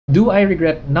Do I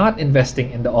regret not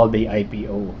investing in the AllDay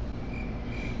IPO?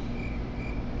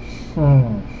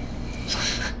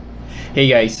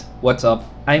 Hey guys, what's up?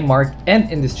 I'm Mark,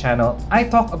 and in this channel, I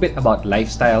talk a bit about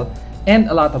lifestyle and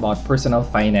a lot about personal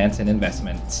finance and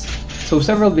investments. So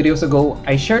several videos ago,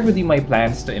 I shared with you my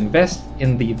plans to invest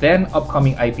in the then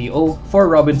upcoming IPO for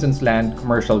Robinsons Land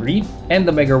Commercial REIT and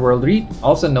the Mega World REIT,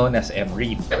 also known as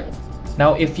MREIT.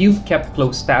 Now, if you've kept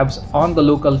close tabs on the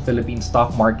local Philippine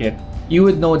stock market, you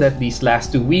would know that these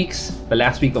last 2 weeks, the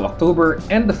last week of October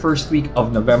and the first week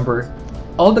of November,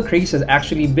 all the craze has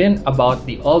actually been about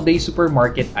the AllDay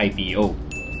Supermarket IPO.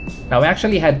 Now, I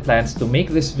actually had plans to make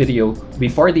this video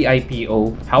before the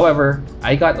IPO, however,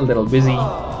 I got a little busy,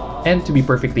 and to be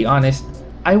perfectly honest,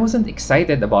 I wasn't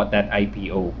excited about that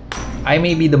IPO. I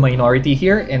may be the minority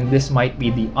here and this might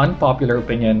be the unpopular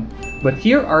opinion, but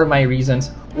here are my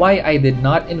reasons why I did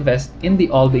not invest in the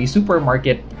AllDay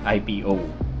Supermarket IPO.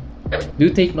 Do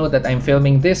take note that I'm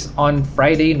filming this on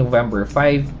Friday, November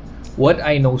 5. What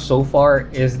I know so far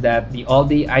is that the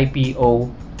AllDay IPO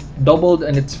doubled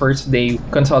on its first day,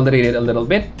 consolidated a little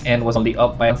bit, and was only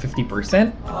up by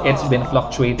 50%. It's been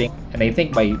fluctuating, and I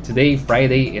think by today,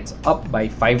 Friday, it's up by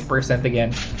 5%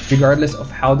 again. Regardless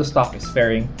of how the stock is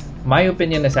faring, my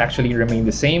opinion has actually remained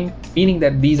the same, meaning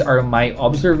that these are my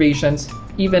observations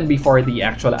even before the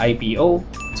actual IPO.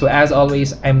 So as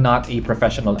always, I'm not a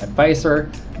professional advisor,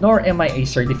 nor am I a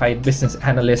certified business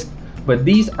analyst, but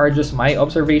these are just my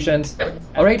observations.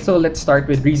 Alright, so let's start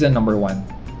with reason number 1.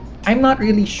 I'm not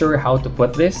really sure how to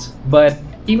put this, but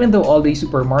even though AllDay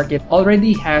Supermarket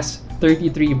already has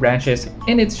 33 branches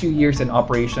in its few years in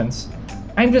operations,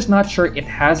 I'm just not sure it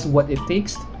has what it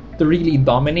takes to really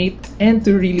dominate and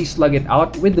to really slug it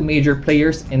out with the major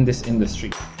players in this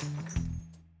industry.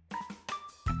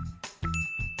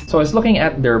 So I was looking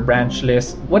at their branch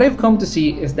list. What I've come to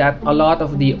see is that a lot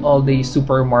of the AllDay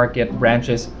Supermarket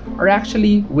branches are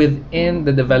actually within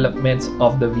the developments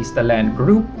of the Vistaland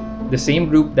Group, the same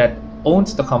group that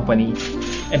owns the company.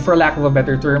 And for lack of a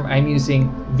better term, I'm using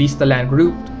Vistaland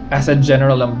Group as a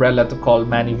general umbrella to call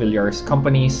Manny Villar's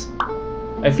companies.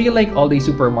 I feel like AllDay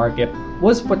Supermarket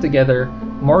was put together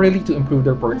more really to improve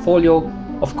their portfolio.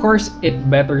 Of course, it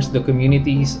betters the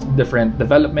communities, different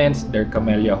developments, their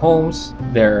Camellia homes,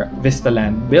 their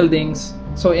Vistaland buildings.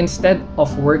 So instead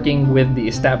of working with the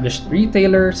established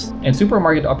retailers and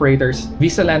supermarket operators,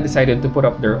 Vistaland decided to put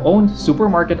up their own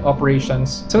supermarket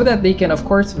operations so that they can, of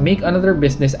course, make another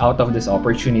business out of this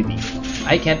opportunity.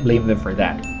 I can't blame them for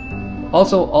that.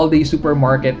 Also, AllDay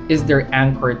Supermarket is their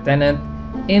anchor tenant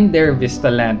in their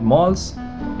Vistaland malls,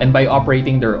 and by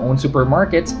operating their own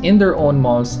supermarkets in their own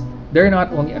malls, they're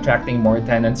not only attracting more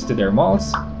tenants to their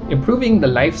malls, improving the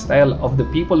lifestyle of the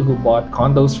people who bought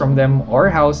condos from them or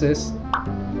houses,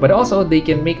 but also they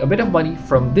can make a bit of money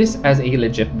from this as a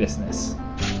legit business.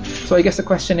 So I guess the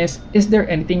question is there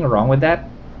anything wrong with that?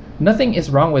 Nothing is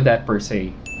wrong with that per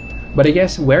se. But I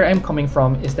guess where I'm coming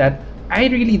from is that I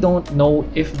really don't know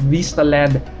if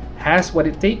Vistaland has what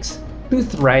it takes to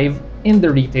thrive in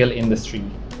the retail industry.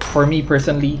 For me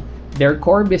personally, their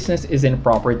core business is in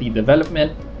property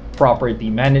development, property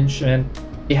management.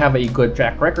 They have a good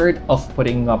track record of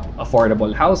putting up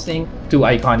affordable housing to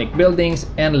iconic buildings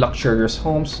and luxurious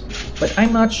homes, but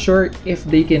I'm not sure if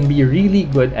they can be really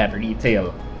good at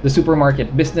retail. The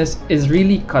supermarket business is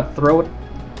really cutthroat.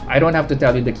 I don't have to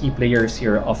tell you the key players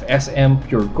here of SM,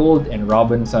 Pure Gold, and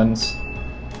Robinsons.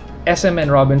 SM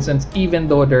and Robinsons, even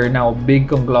though they're now big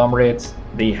conglomerates,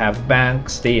 they have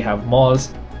banks, they have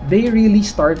malls, they really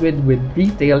started with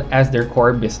retail as their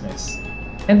core business.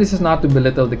 And this is not to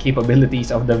belittle the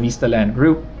capabilities of the Vistaland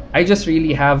Group. I just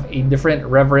really have a different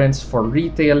reverence for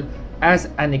retail as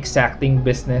an exacting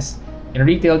business. In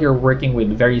retail, you're working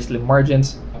with very slim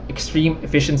margins, extreme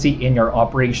efficiency in your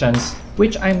operations,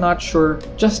 which I'm not sure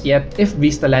just yet if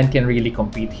Vistaland can really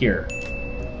compete here.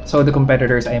 So the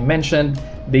competitors I mentioned,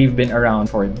 they've been around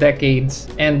for decades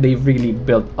and they've really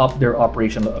built up their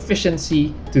operational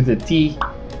efficiency to the T.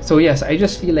 So yes, I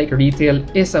just feel like retail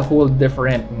is a whole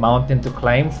different mountain to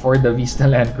climb for the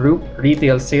Vistaland Group.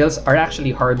 Retail sales are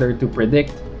actually harder to predict.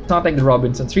 It's not like the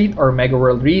Robinsons REIT or Mega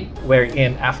World REIT,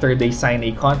 wherein after they sign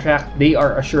a contract, they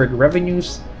are assured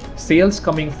revenues, sales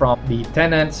coming from the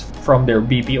tenants, from their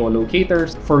BPO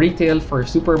locators. For retail, for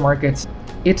supermarkets,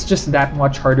 it's just that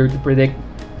much harder to predict.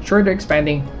 Sure, they're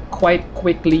expanding quite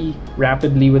quickly,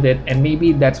 rapidly with it, and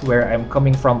maybe that's where I'm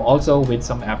coming from also with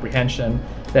some apprehension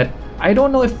that I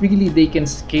don't know if really they can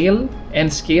scale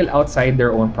outside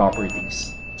their own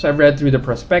properties. So I've read through the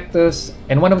prospectus,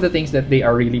 and one of the things that they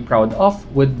are really proud of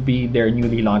would be their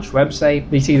newly launched website.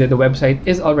 They say that the website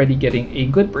is already getting a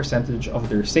good percentage of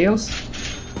their sales.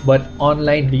 but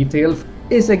online retail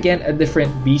is again a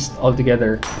different beast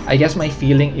altogether. I guess my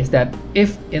feeling is that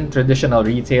if in traditional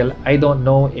retail, I don't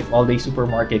know if AllDay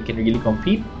Supermarket can really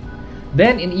compete,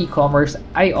 then in e-commerce,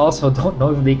 I also don't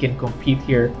know if they can compete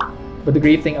here. But the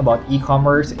great thing about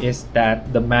e-commerce is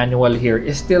that the manual here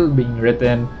is still being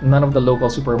written. None of the local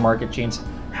supermarket chains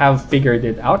have figured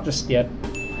it out just yet.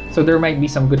 So there might be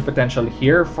some good potential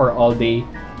here for AllDay,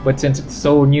 but since it's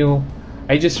so new,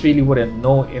 I just really wouldn't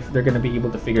know if they're gonna be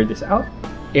able to figure this out,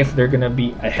 if they're gonna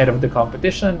be ahead of the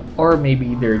competition, or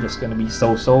maybe they're just gonna be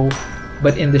so-so.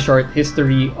 But in the short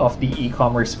history of the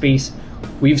e-commerce space,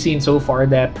 we've seen so far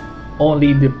that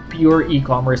only the pure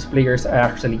e-commerce players are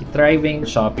actually thriving.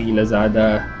 Shopee,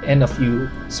 Lazada, and a few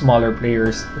smaller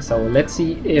players. So let's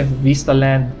see if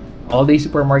Vistaland, AllDay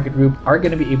Supermarket Group are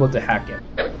gonna be able to hack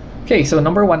it. Okay, so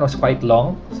number 1 was quite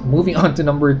long. So moving on to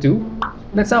number 2.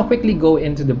 Let's now quickly go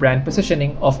into the brand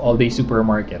positioning of AllDay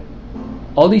Supermarket.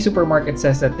 AllDay Supermarket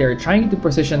says that they're trying to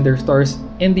position their stores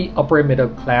in the upper middle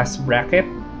class bracket.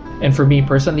 And for me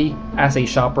personally, as a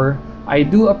shopper, I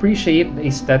do appreciate the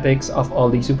aesthetics of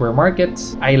AllDay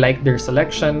Supermarkets. I like their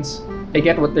selections. I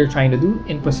get what they're trying to do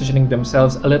in positioning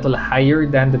themselves a little higher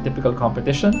than the typical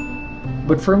competition.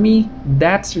 But for me,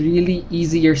 that's really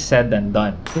easier said than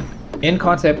done. In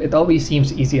concept, it always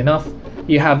seems easy enough.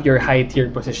 You have your high tier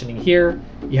positioning here,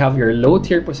 you have your low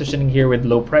tier positioning here with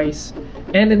low price,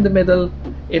 and in the middle,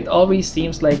 it always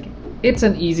seems like it's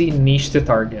an easy niche to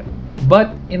target.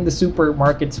 But in the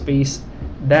supermarket space,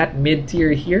 that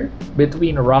mid-tier here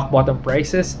between rock bottom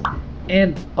prices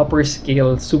and upper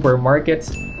scale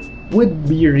supermarkets would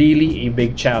be really a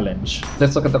big challenge.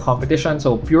 Let's look at the competition.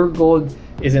 So Pure Gold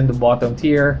is in the bottom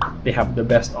tier. They have the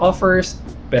best offers,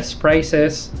 best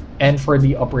prices, and for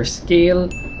the upper scale,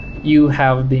 you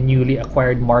have the newly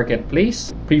acquired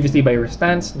Marketplace, previously by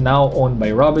Restance, now owned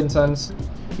by Robinsons.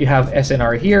 You have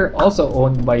SNR here, also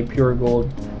owned by Pure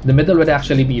Gold. The middle would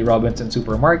actually be Robinson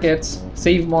Supermarkets,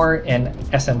 Save More, and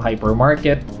SM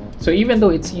Hypermarket. So even though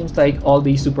it seems like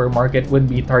AllDay Supermarket would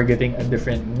be targeting a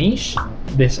different niche,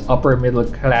 this upper middle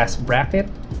class bracket,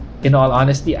 in all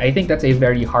honesty, I think that's a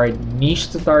very hard niche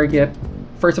to target.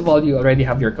 First of all, you already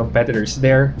have your competitors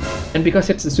there. And because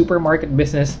it's a supermarket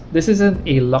business, this isn't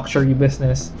a luxury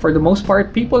business. For the most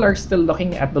part, people are still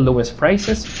looking at the lowest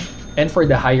prices. And for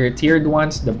the higher tiered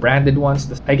ones, the branded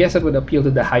ones, I guess it would appeal to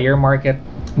the higher market.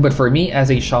 But for me as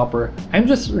a shopper, I'm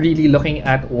just really looking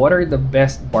at what are the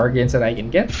best bargains that I can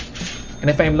get. And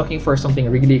if I'm looking for something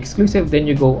really exclusive, then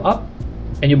you go up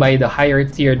and you buy the higher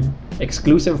tiered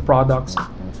exclusive products.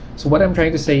 So what I'm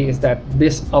trying to say is that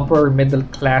this upper middle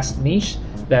class niche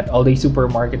that AllDay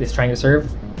Supermarket is trying to serve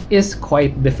is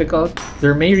quite difficult.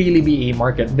 There may really be a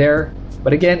market there,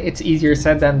 but again, it's easier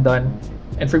said than done.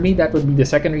 And for me, that would be the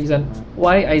second reason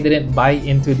why I didn't buy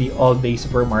into the AllDay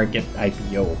Supermarket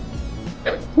IPO.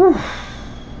 Whew.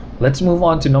 Let's move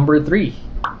on to number 3.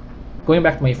 Going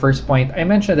back to my first point, I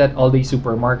mentioned that AllDay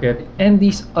Supermarket and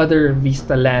these other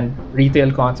Vistaland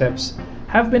retail concepts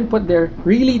have been put there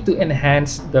really to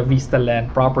enhance the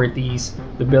Vistaland properties,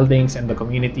 the buildings, and the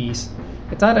communities.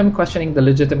 It's not I'm questioning the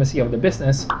legitimacy of the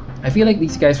business. I feel like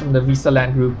these guys from the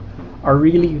Vistaland group are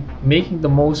really making the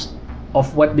most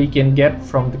of what they can get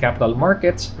from the capital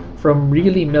markets, from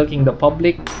really milking the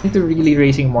public into really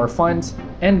raising more funds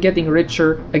and getting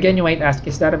richer. Again, you might ask,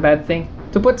 is that a bad thing?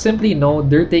 To put simply, no,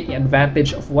 they're taking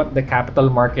advantage of what the capital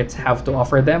markets have to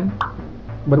offer them.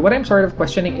 But what I'm sort of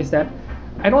questioning is that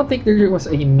I don't think there was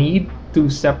a need to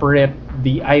separate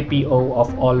the IPO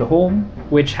of All Home,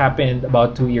 which happened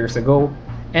about 2 years ago,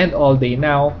 and AllDay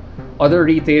now. Other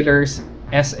retailers,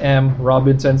 SM,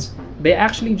 Robinsons, they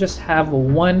actually just have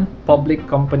one public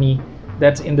company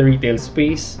that's in the retail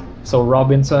space. So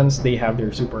Robinsons, they have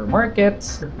their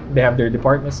supermarkets, they have their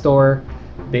department store,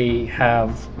 they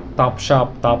have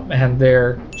Topshop, Top Man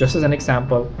there, just as an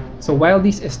example. So while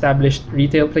these established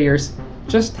retail players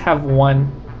just have one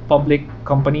public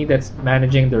company that's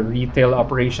managing the retail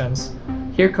operations,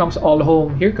 here comes All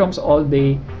Home, here comes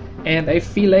AllDay, and I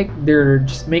feel like they're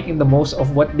just making the most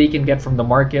of what they can get from the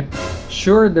market.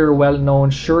 Sure, they're well known,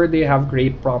 sure they have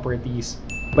great properties,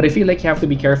 but I feel like you have to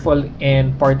be careful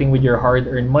in parting with your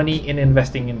hard-earned money in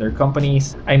investing in their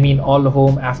companies. I mean, All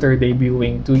Home, after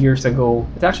debuting 2 years ago,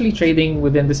 it's actually trading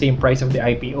within the same price of the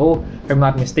IPO. If I'm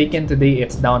not mistaken, today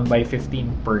it's down by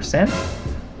 15%.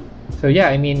 So yeah,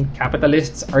 I mean,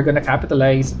 capitalists are gonna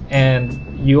capitalize, and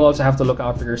you also have to look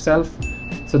out for yourself.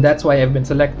 So that's why I've been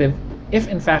selective if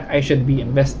in fact I should be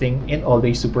investing in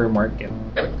AllDay Supermarket.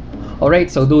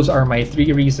 Alright, so those are my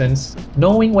 3 reasons.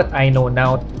 Knowing what I know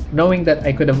now, knowing that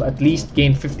I could have at least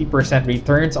gained 50%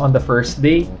 returns on the first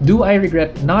day, do I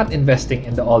regret not investing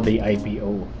in the AllDay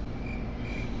IPO?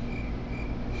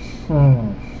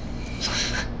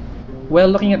 Well,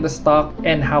 looking at the stock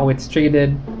and how it's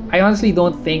traded, I honestly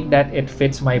don't think that it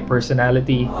fits my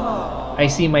personality. I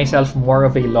see myself more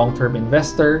of a long-term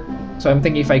investor. So I'm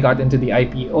thinking if I got into the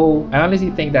IPO, I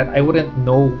honestly think that I wouldn't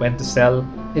know when to sell.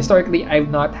 Historically, I've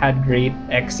not had great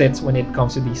exits when it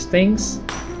comes to these things.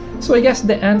 So I guess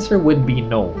the answer would be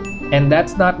no. And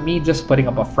that's not me just putting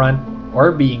up a front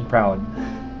or being proud.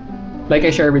 Like I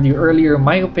shared with you earlier,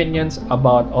 my opinions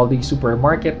about AllDay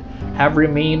Supermarket have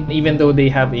remained even though they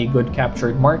have a good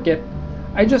captured market.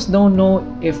 I just don't know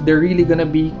if they're really gonna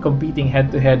be competing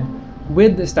head-to-head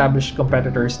with established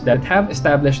competitors that have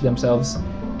established themselves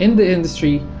in the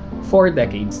industry for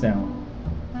decades now.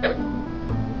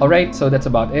 Alright, so that's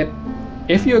about it.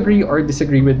 If you agree or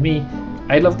disagree with me,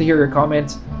 I'd love to hear your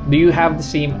comments. Do you have the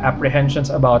same apprehensions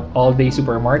about AllDay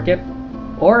Supermarket?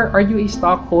 Or are you a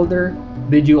stockholder?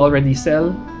 Did you already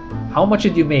sell? How much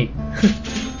did you make?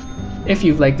 If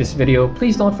you've liked this video,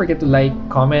 please don't forget to like,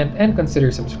 comment, and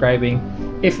consider subscribing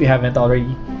if you haven't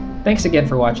already. Thanks again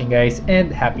for watching, guys,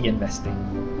 and happy investing.